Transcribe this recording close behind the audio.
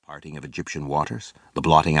parting of Egyptian waters, the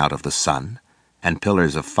blotting out of the sun, and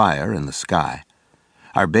pillars of fire in the sky,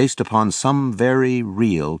 are based upon some very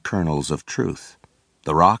real kernels of truth.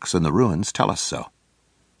 The rocks and the ruins tell us so.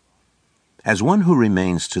 As one who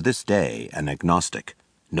remains to this day an agnostic,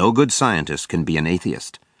 no good scientist can be an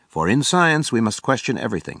atheist, for in science we must question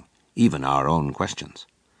everything, even our own questions.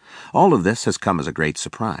 All of this has come as a great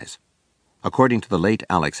surprise. According to the late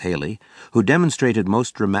Alex Haley, who demonstrated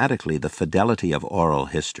most dramatically the fidelity of oral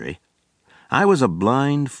history, I was a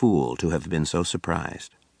blind fool to have been so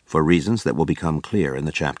surprised, for reasons that will become clear in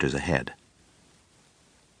the chapters ahead.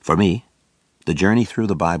 For me, the journey through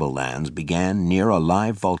the Bible lands began near a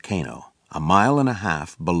live volcano, 1.5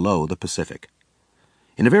 miles below the Pacific.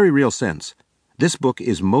 In a very real sense, this book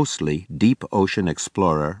is mostly deep ocean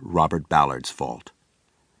explorer Robert Ballard's fault.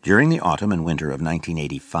 During the autumn and winter of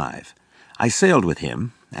 1985, I sailed with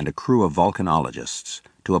him and a crew of volcanologists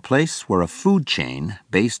to a place where a food chain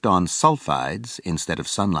based on sulfides instead of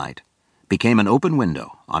sunlight became an open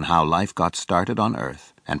window on how life got started on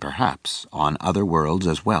Earth and perhaps on other worlds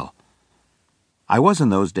as well. I was in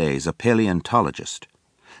those days a paleontologist,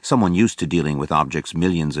 someone used to dealing with objects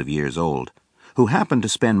millions of years old, who happened to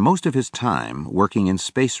spend most of his time working in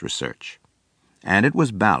space research. And it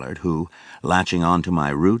was Ballard who, latching on to my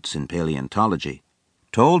roots in paleontology,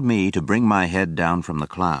 told me to bring my head down from the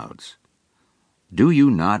clouds. Do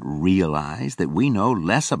you not realize that we know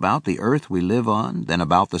less about the Earth we live on than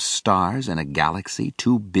about the stars in a galaxy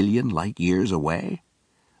 2 billion light years away?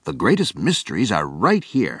 The greatest mysteries are right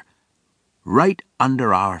here, right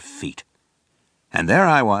under our feet. And there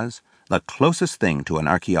I was, the closest thing to an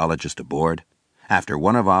archaeologist aboard, after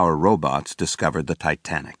one of our robots discovered the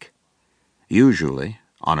Titanic. Usually,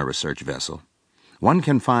 on a research vessel, one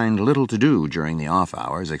can find little to do during the off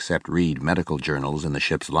hours except read medical journals in the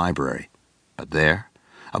ship's library. But there,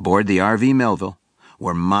 aboard the RV Melville,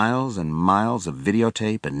 were miles and miles of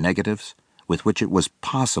videotape and negatives with which it was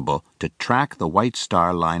possible to track the White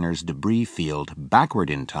Star liner's debris field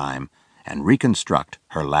backward in time and reconstruct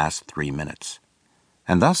her last 3 minutes.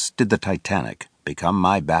 And thus did the Titanic become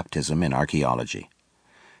my baptism in archaeology.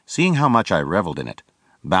 Seeing how much I reveled in it,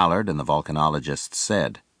 Ballard and the volcanologists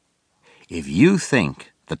said, "If you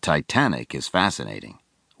think the Titanic is fascinating,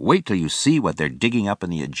 wait till you see what they're digging up in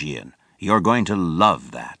the Aegean. You're going to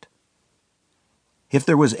love that." If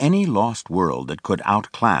there was any lost world that could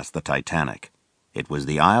outclass the Titanic, it was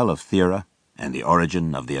the Isle of Thera and the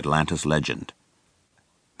origin of the Atlantis legend.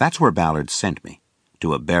 That's where Ballard sent me,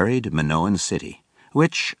 to a buried Minoan city,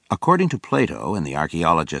 which, according to Plato and the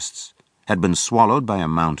archaeologists, had been swallowed by a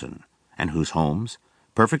mountain, and whose homes,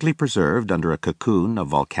 perfectly preserved under a cocoon of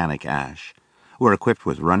volcanic ash, were equipped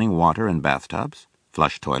with running water and bathtubs,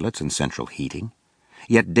 flush toilets and central heating,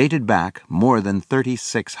 yet dated back more than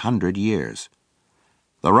 3,600 years.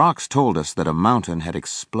 The rocks told us that a mountain had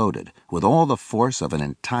exploded with all the force of an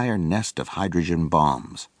entire nest of hydrogen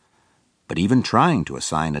bombs. But even trying to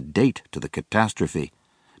assign a date to the catastrophe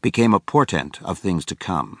became a portent of things to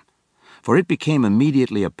come, for it became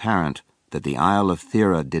immediately apparent that the Isle of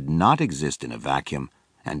Thera did not exist in a vacuum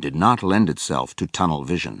and did not lend itself to tunnel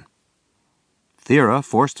vision. Thera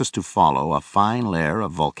forced us to follow a fine layer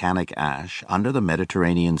of volcanic ash under the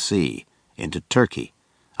Mediterranean Sea, into Turkey,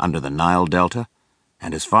 under the Nile Delta,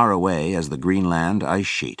 and as far away as the Greenland ice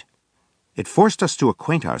sheet. It forced us to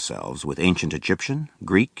acquaint ourselves with ancient Egyptian,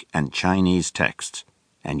 Greek, and Chinese texts,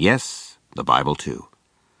 and yes, the Bible too.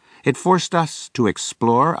 It forced us to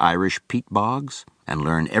explore Irish peat bogs and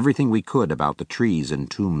learn everything we could about the trees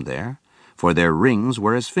entombed there, for their rings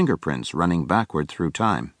were as fingerprints running backward through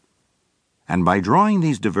time. And by drawing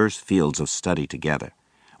these diverse fields of study together,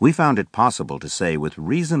 we found it possible to say with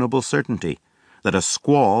reasonable certainty that a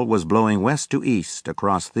squall was blowing west to east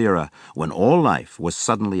across Thera when all life was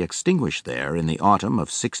suddenly extinguished there in the autumn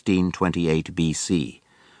of 1628 B.C.,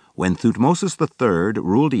 when Thutmosis III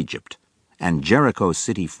ruled Egypt, and Jericho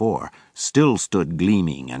City 4 still stood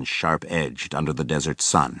gleaming and sharp-edged under the desert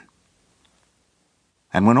sun.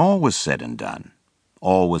 And when all was said and done,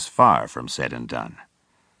 all was far from said and done.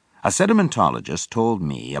 A sedimentologist told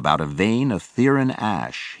me about a vein of Theran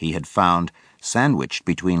ash he had found sandwiched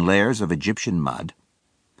between layers of Egyptian mud,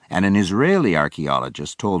 and an Israeli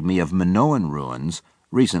archaeologist told me of Minoan ruins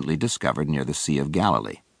recently discovered near the Sea of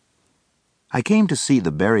Galilee. I came to see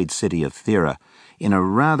the buried city of Thera in a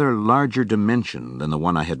rather larger dimension than the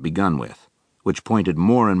one I had begun with, which pointed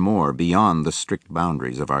more and more beyond the strict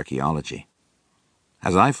boundaries of archaeology.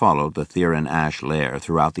 As I followed the Theran ash layer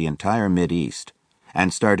throughout the entire Mideast,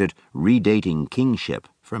 and started redating kingship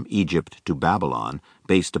from Egypt to Babylon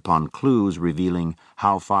based upon clues revealing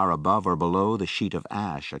how far above or below the sheet of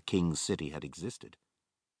ash a king's city had existed.